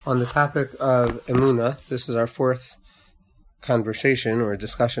On the topic of Emunah, this is our fourth conversation or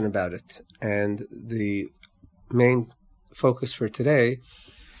discussion about it. And the main focus for today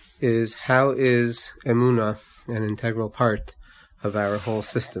is how is Emunah an integral part of our whole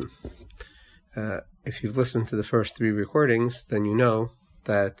system. If you've listened to the first three recordings, then you know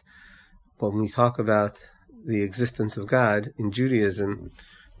that when we talk about the existence of God in Judaism,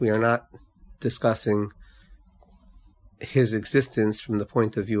 we are not discussing his existence from the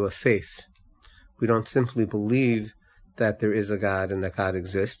point of view of faith. We don't simply believe that there is a God and that God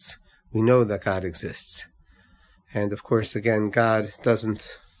exists. We know that God exists. And of course, again, God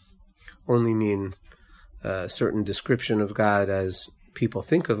doesn't only mean a certain description of God as people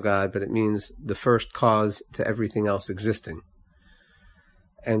think of God, but it means the first cause to everything else existing.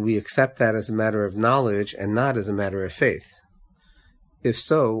 And we accept that as a matter of knowledge and not as a matter of faith. If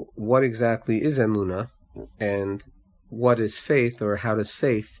so, what exactly is Emunah, and what is faith, or how does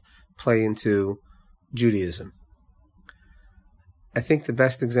faith play into Judaism? I think the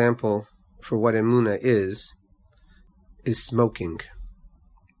best example for what Emunah is smoking.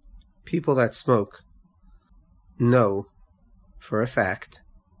 People that smoke know for a fact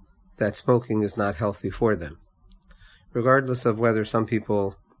that smoking is not healthy for them. Regardless of whether some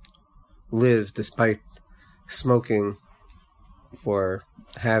people live despite smoking or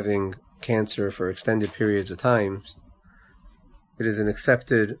having cancer for extended periods of time, it is an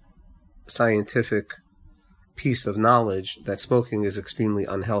accepted scientific piece of knowledge that smoking is extremely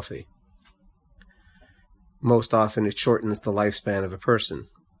unhealthy. Most often it shortens the lifespan of a person.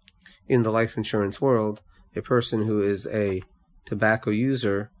 In the life insurance world, a person who is a tobacco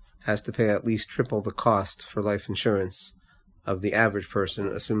user has to pay at least triple the cost for life insurance of the average person,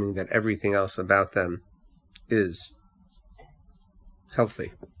 assuming that everything else about them is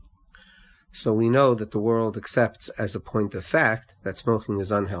healthy. So we know that the world accepts as a point of fact that smoking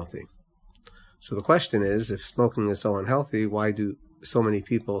is unhealthy. So the question is, if smoking is so unhealthy, why do so many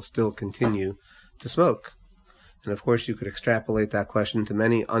people still continue to smoke? And of course you could extrapolate that question to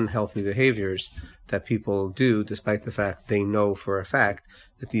many unhealthy behaviors that people do, despite the fact they know for a fact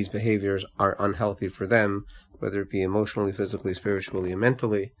that these behaviors are unhealthy for them, whether it be emotionally, physically, spiritually, and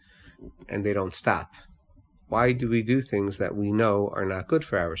mentally, and they don't stop. Why do we do things that we know are not good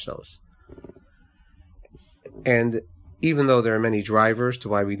for ourselves? And even though there are many drivers to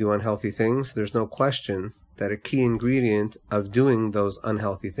why we do unhealthy things, there's no question that a key ingredient of doing those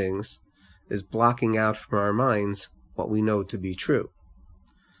unhealthy things is blocking out from our minds what we know to be true.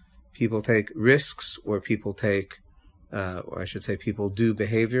 People take risks, or people do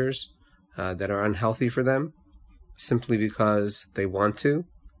behaviors that are unhealthy for them simply because they want to,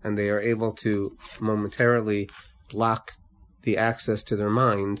 and they are able to momentarily block the access to their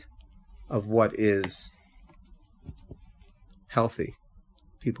mind of what is healthy.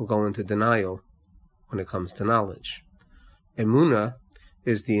 People go into denial when it comes to knowledge. Emunah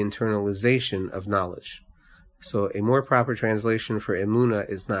is the internalization of knowledge. So a more proper translation for Emunah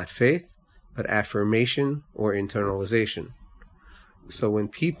is not faith, but affirmation or internalization. So when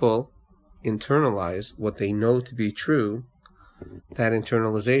people internalize what they know to be true, that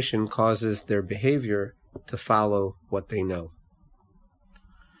internalization causes their behavior to follow what they know.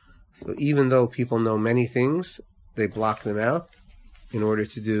 So even though people know many things, they block them out in order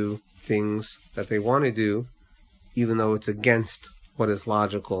to do things that they want to do, even though it's against what is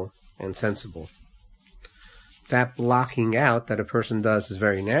logical and sensible. That blocking out that a person does is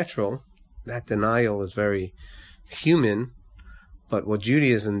very natural. That denial is very human. But what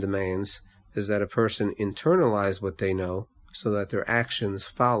Judaism demands is that a person internalize what they know so that their actions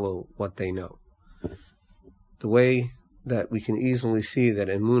follow what they know. The way that we can easily see that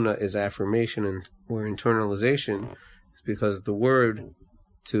Emunah is affirmation or internalization is because the word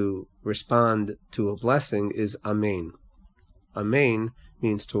to respond to a blessing is amen. Amen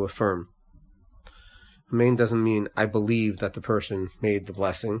means to affirm. Amen doesn't mean I believe that the person made the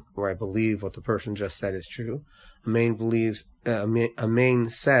blessing, or I believe what the person just said is true. Amen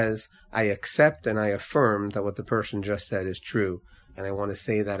says I accept and I affirm that what the person just said is true, and I want to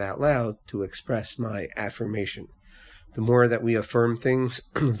say that out loud to express my affirmation. The more that we affirm things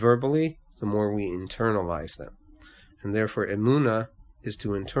verbally, the more we internalize them. And therefore, Emunah is to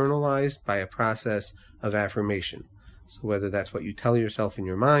internalize by a process of affirmation. So whether that's what you tell yourself in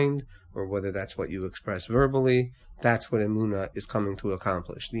your mind, or whether that's what you express verbally, that's what Emunah is coming to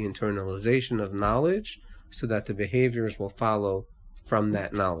accomplish. The internalization of knowledge so that the behaviors will follow from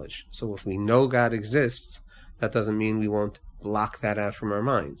that knowledge. So if we know God exists, that doesn't mean we won't block that out from our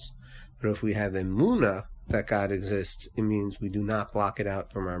minds. But if we have Emunah that God exists, it means we do not block it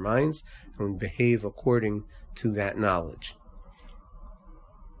out from our minds, and we behave according to that knowledge.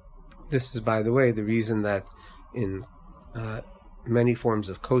 This is, by the way, the reason that in many forms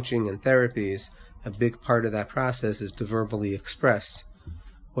of coaching and therapies, a big part of that process is to verbally express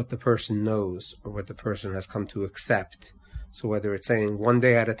what the person knows or what the person has come to accept. So whether it's saying one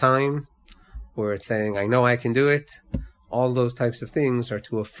day at a time, or it's saying, I know I can do it, all those types of things are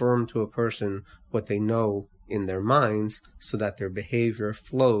to affirm to a person what they know in their minds so that their behavior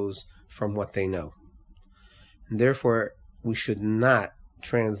flows from what they know. And therefore, we should not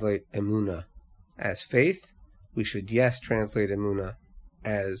translate emunah as faith. We should, yes, translate emunah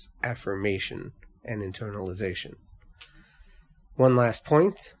as affirmation and internalization. One last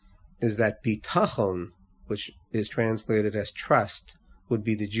point is that bitachon, which is translated as trust, would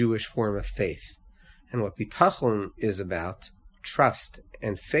be the Jewish form of faith. And what bitachon is about, trust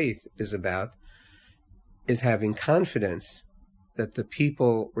and faith is about, is having confidence that the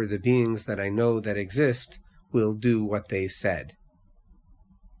people or the beings that I know that exist will do what they said.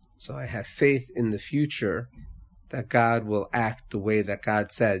 So I have faith in the future that God will act the way that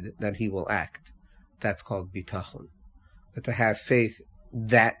God said that he will act. That's called bitachon. But to have faith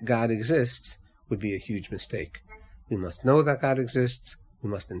that God exists would be a huge mistake. We must know that God exists, we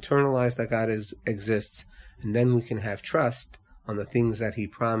must internalize that God exists, and then we can have trust on the things that he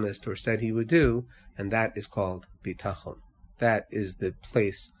promised or said he would do, and that is called bitachon. That is the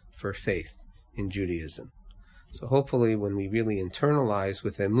place for faith in Judaism. So hopefully when we really internalize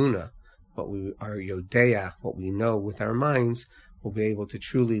with emunah what we are yodeah, what we know with our minds, we'll be able to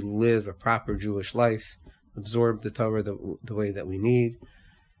truly live a proper Jewish life, absorb the Torah the way that we need,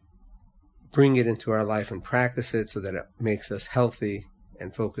 bring it into our life and practice it so that it makes us healthy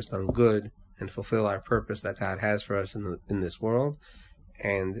and focused on good and fulfill our purpose that God has for us in this world.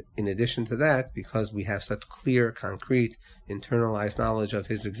 And in addition to that, because we have such clear, concrete, internalized knowledge of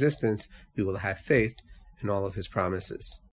his existence, we will have faith in all of his promises.